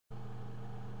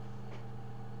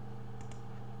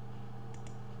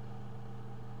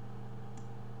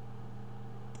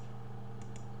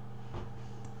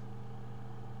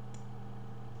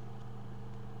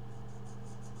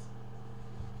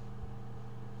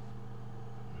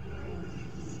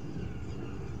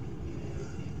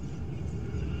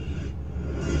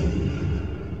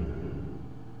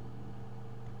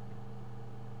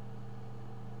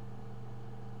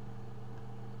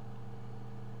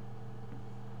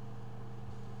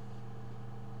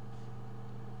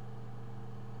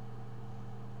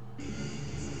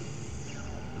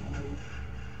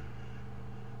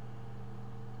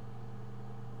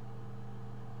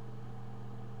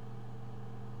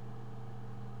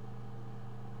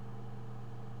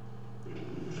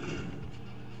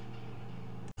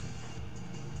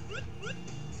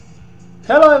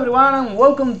Hello everyone and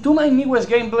welcome to my newest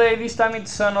gameplay. This time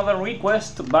it's another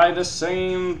request by the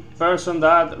same person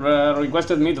that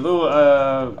requested me to do,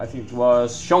 I think it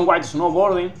was Sean White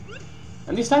Snowboarding.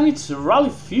 And this time it's Rally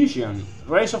Fusion,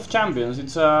 Race of Champions.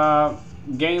 It's a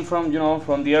game from,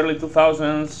 from the early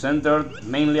 2000s, centered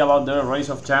mainly about the Race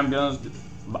of Champions.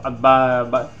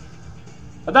 But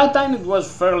at that time it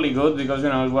was fairly good because,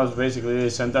 it was basically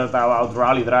centered about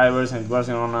rally drivers, and it was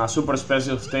on a super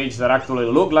special stage that actually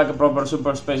looked like a proper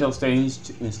super special stage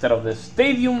instead of the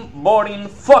stadium boring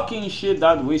fucking shit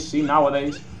that we see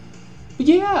nowadays. But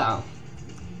yeah,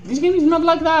 this game is not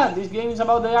like that. This game is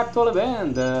about the actual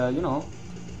event,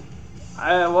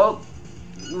 well,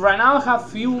 right now I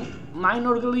have few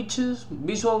minor glitches,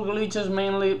 visual glitches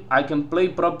mainly. I can play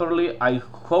properly. I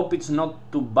hope it's not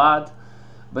too bad.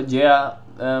 But yeah,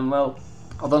 well,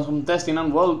 I've done some testing,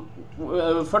 and well,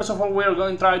 first of all, we're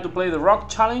going to try to play the ROC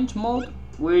challenge mode,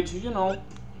 which,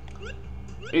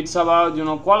 it's about,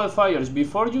 qualifiers.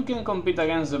 Before you can compete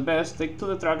against the best, take to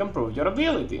the track and prove your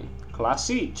ability. Class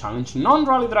C, challenge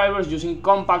non-rally drivers using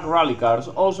compact rally cars.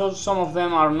 Also, some of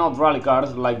them are not rally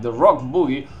cars, like the ROC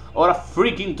Boogie or a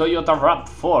freaking Toyota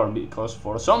RAV4, because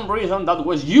for some reason that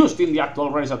was used in the actual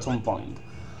race at some point.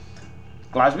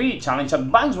 Class B, challenge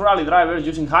advanced rally drivers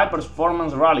using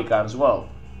high-performance rally cars. Well,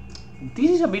 this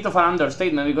is a bit of an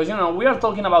understatement because, we are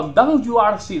talking about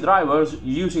WRC drivers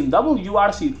using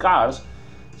WRC cars,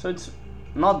 so it's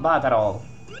not bad at all.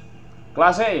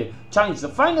 Class A, challenge the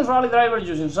finest rally drivers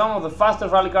using some of the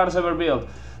fastest rally cars ever built.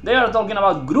 They are talking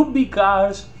about Group B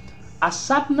cars, a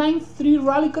Sub 93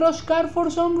 rallycross car for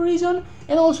some reason,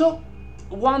 and also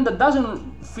one that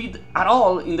doesn't fit at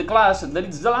all in the class, that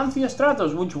it's the Lancia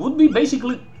Stratos, which would be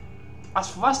basically as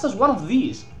fast as one of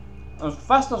these, as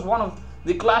fast as one of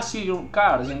the classic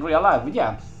cars in real life. But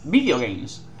yeah, video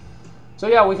games. So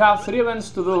yeah, we have 3 events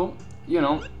to do.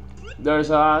 There's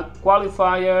a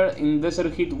qualifier in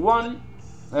Desert Heat 1,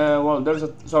 well, there's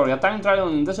a time trial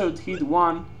in Desert Heat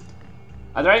 1,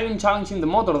 a driving challenge in the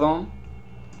Motordome,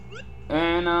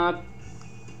 and a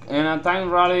time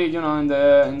rally, in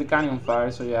the Canyon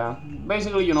Fire. So yeah,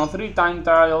 basically, 3 time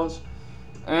trials.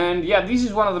 And yeah, this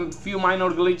is one of the few minor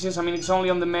glitches. I mean, it's only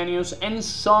on the menus and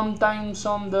sometimes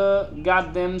on the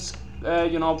goddamn,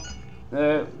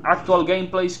 actual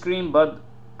gameplay screen. But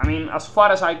I mean, as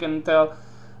far as I can tell,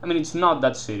 it's not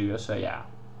that serious. So yeah,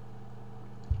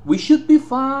 we should be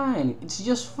fine. It's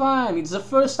just fine. It's the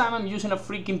first time I'm using a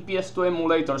freaking PS2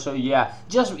 emulator. So yeah,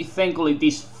 just be thankful it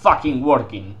is fucking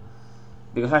working,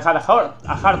 because I had a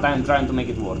hard time trying to make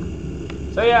it work.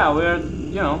 So yeah, we're,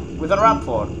 with a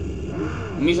RAV4,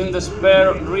 missing the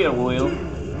spare rear wheel.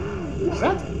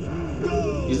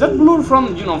 Is that blur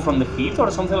from, from the heat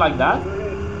or something like that?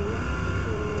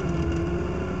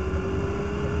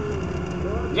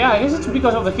 Yeah, I guess it's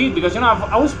because of the heat, because,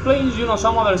 I was playing,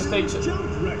 some other stage,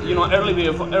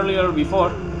 earlier before,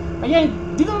 and yeah,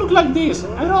 it didn't look like this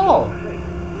at all.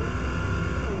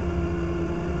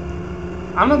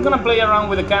 I'm not gonna play around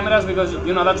with the cameras because,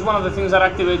 that's one of the things that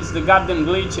activates the goddamn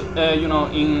glitch,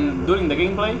 during the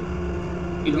gameplay.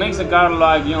 It makes the car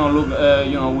like, look,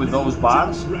 with those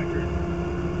bars.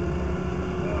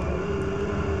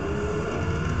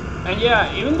 And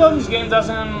yeah, even though this game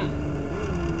doesn't...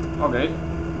 Okay.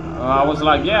 I was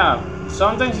like, yeah,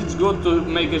 sometimes it's good to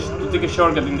take a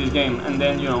shortcut in this game and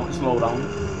then, slow down.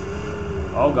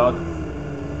 Oh god.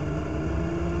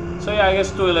 So yeah, I guess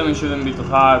 211 shouldn't be too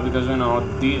hard because,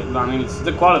 it's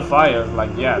the qualifiers.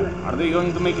 Like, yeah, are they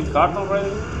going to make it hard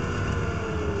already?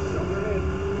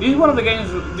 This is one of the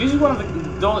games, these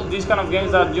kind of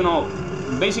games that,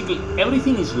 basically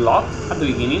everything is locked at the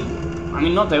beginning. I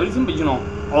mean, not everything, but,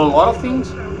 a lot of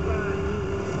things.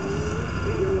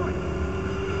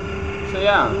 So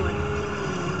yeah,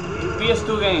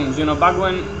 PS2 games, back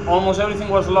when almost everything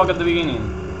was locked at the beginning.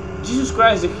 Jesus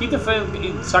Christ, the heat effect,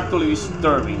 it's actually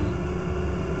disturbing.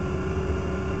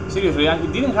 Seriously, he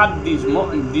didn't have this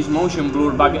motion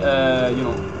blur back,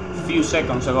 few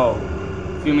seconds ago,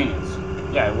 few minutes.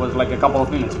 Yeah, it was like a couple of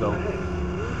minutes ago.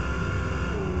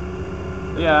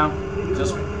 Yeah,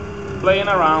 just playing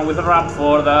around with a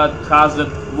RAV4 that has the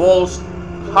world's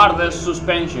hardest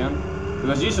suspension,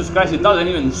 because Jesus Christ, it doesn't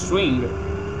even swing.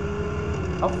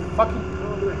 How fucking...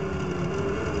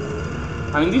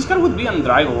 this car would be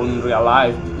undrivable in real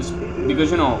life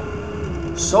because,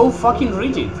 so fucking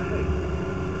rigid.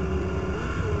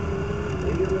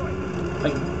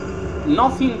 Like,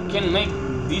 nothing can make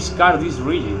this car this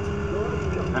rigid.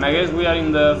 And I guess we are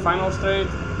in the final straight,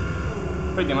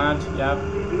 pretty much, yeah.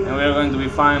 And we are going to be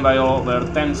fine by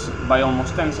almost 10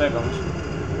 seconds.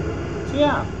 So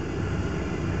yeah,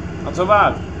 not so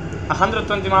bad.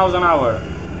 120 miles an hour.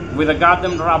 with a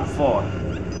goddamn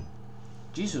RAV4.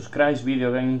 Jesus Christ,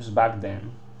 video games back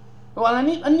then. Well,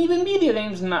 and even video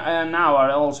games now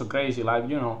are also crazy, like,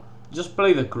 you know, just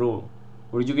play The Crew,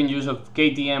 where you can use a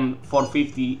KTM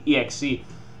 450 EXC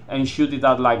and shoot it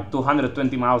at like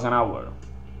 220 miles an hour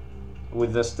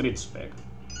with the street spec.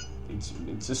 It's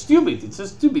stupid,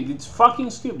 it's fucking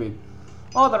stupid.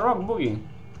 Oh, the ROC boogie.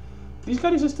 This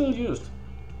car is still used.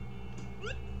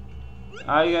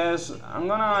 I guess I'm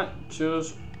gonna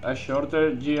choose a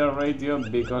shorter GR ratio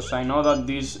because I know that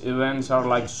these events are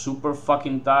like super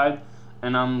fucking tight,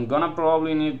 and I'm gonna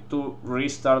probably need to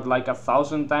restart like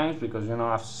 1,000 times because, you know,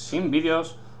 I've seen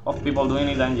videos of people doing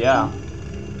it, and yeah,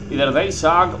 either they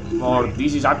suck or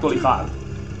this is actually hard.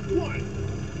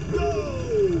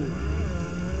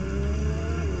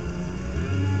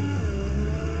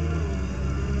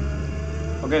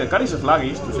 Okay, the car is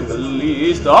sluggish to say the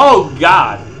least. Oh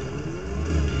god!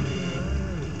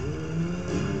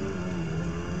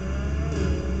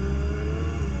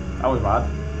 That was bad.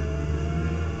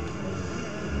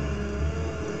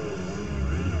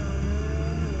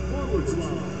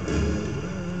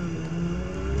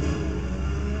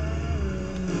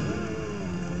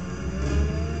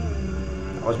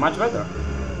 That was much better.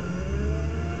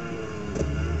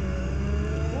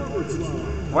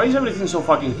 Why is everything so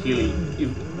fucking hilly if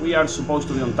we are supposed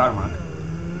to be on tarmac?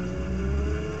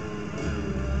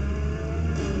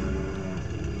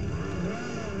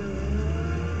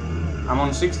 I'm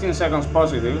on 16 seconds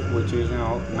positive, which is, you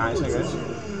know, nice, I guess.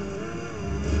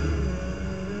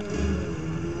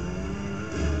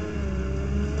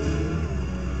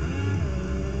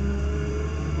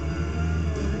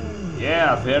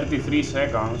 Yeah, 33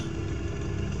 seconds.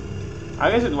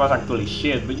 I guess it was actually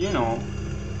shit, but, you know,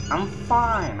 I'm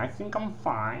fine. I think I'm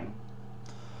fine.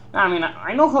 I mean,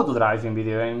 I know how to drive in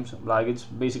video games. Like, it's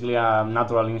basically a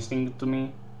natural instinct to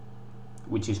me,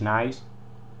 which is nice.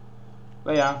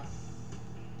 But yeah,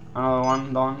 another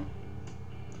one done.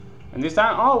 And this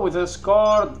time, oh, with a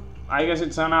score, I guess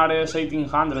it's an RS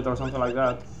 1800 or something like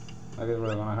that. I guess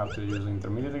we're gonna have to use the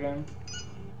intermediate again.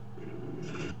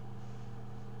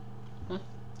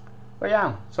 But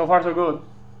yeah, so far so good.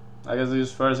 I guess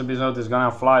this first episode is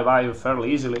gonna fly by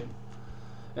fairly easily.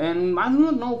 And I do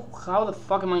not know how the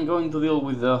fuck am I going to deal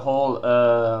with the whole,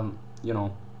 you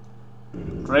know,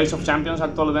 Race of Champions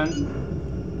actual event.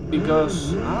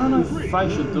 Because I don't know if I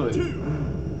should do it.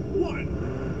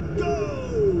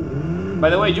 By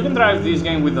the way, you can drive this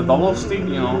game with the double stick,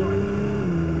 you know.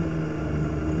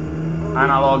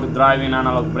 Analog driving,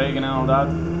 analog braking and all that.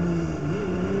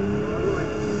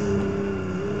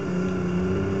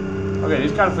 Okay,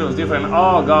 this car feels different.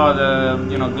 Oh god,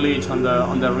 you know, glitch on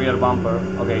the rear bumper.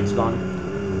 Okay, it's gone.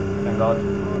 Thank god.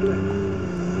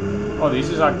 Oh, this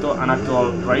is an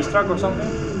actual racetrack or something?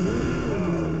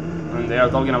 And they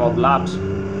are talking about laps.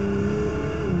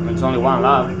 And it's only one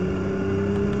lap.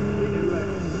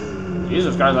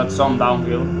 Jesus Christ, that's some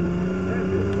downhill.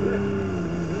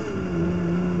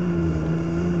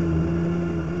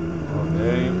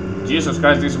 Okay. Jesus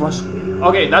Christ, this was...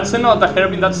 Okay, that's not a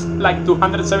hairpin, that's like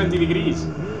 270 degrees.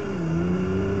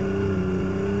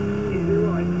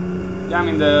 Yeah, I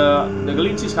mean, the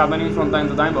glitch is happening from time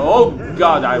to time, but oh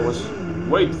god, I was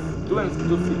way too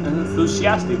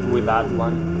enthusiastic with that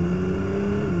one.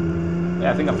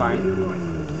 Yeah, I think I'm fine.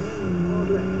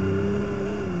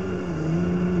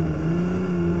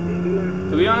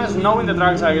 To be honest, knowing the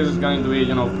tracks, I guess, is going to be,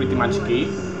 you know, pretty much key.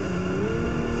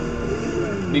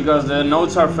 Because the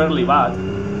notes are fairly bad.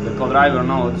 The co-driver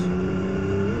nodes,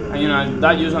 and you know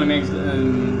that usually makes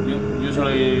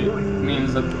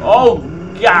means that, oh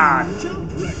god,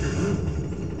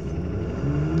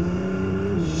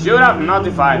 should have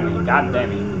notified me, god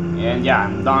damn it. And yeah,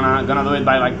 I'm gonna do it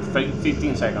by like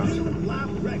 15 seconds.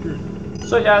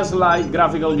 So just like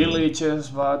graphical glitches,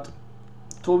 but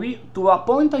to a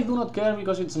point I do not care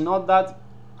because it's not that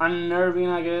unnerving,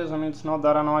 I guess. I mean, it's not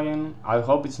that annoying. I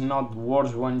hope it's not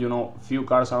worse when, you know, few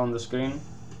cars are on the screen.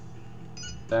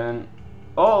 Then,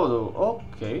 oh,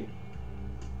 okay.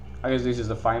 I guess this is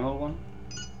the final one.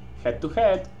 Head to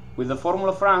head with the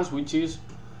Formula France, which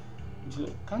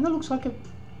kind of looks like a...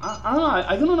 I don't know.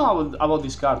 I don't know about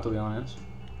this car, to be honest.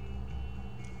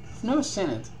 I've never seen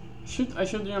it. I should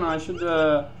actually, you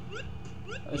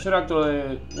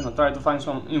know, try to find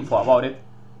some info about it.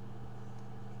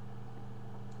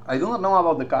 I do not know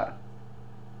about the car.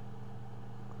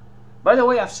 By the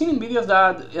way, I've seen in videos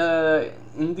that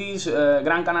in this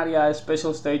Gran Canaria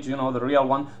special stage, you know, the real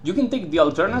one, you can take the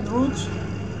alternate routes.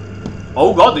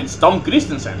 Oh god, it's Tom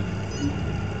Christensen.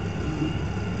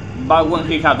 Back when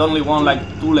he had only won like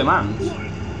 2 Le Mans.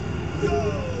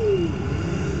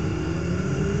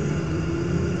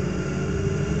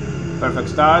 perfect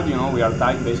start, you know, we are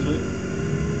tied basically.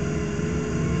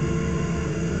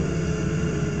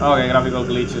 Okay, graphical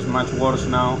glitch is much worse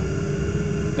now.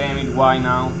 Damn it, why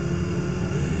now?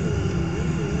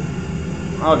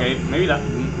 Okay,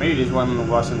 maybe this one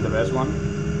wasn't the best one.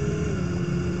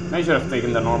 I should have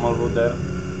taken the normal route there.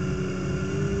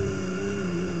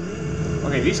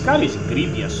 Okay, this car is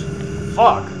creepy as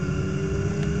fuck.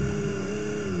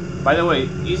 By the way,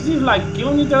 is this like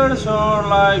kilometers or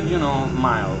like, you know,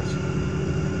 miles?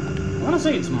 I'm gonna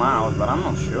say it's miles, but I'm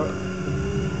not sure.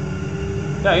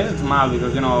 Yeah, I guess it's miles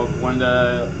because, you know, when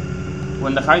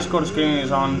the high score screen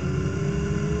is on.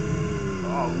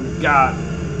 Oh god,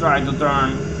 try to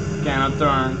turn, cannot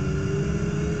turn.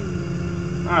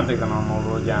 I'm gonna take the normal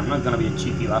road, yeah, I'm not gonna be a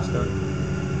cheeky bastard.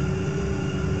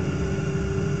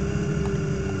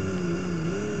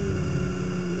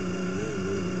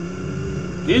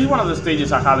 This is one of the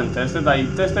stages I haven't tested. I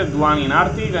tested one in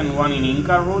Arctic and one in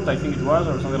Inca route, I think it was,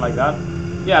 or something like that.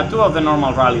 Yeah, 2 of the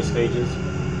normal rally stages.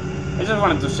 I just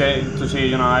wanted to see,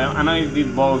 you know, I know I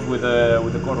did both with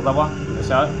the Cordoba, with the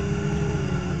Seat.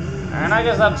 And I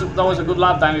guess that was a good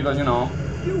lap time because, you know,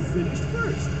 You finished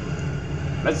first.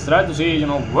 let's try to see, you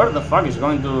know, where the fuck is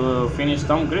going to finish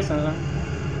Tom Christensen.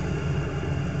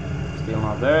 Still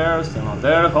not there, still not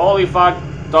there. Holy fuck,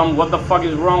 Tom, what the fuck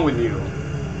is wrong with you?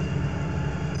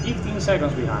 15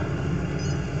 seconds behind.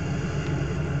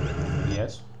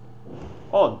 Yes.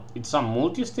 Oh, it's a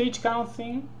multi-stage kind of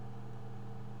thing?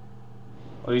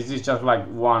 Or is this just like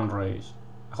one race?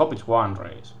 I hope it's one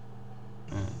race.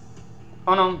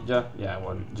 Oh no, yeah,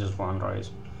 well, just one race.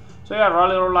 So yeah,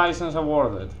 rally license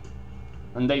awarded.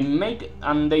 And they made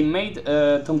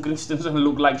Tom Christensen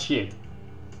look like shit.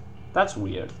 That's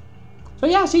weird. So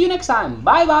yeah, see you next time.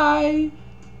 Bye bye.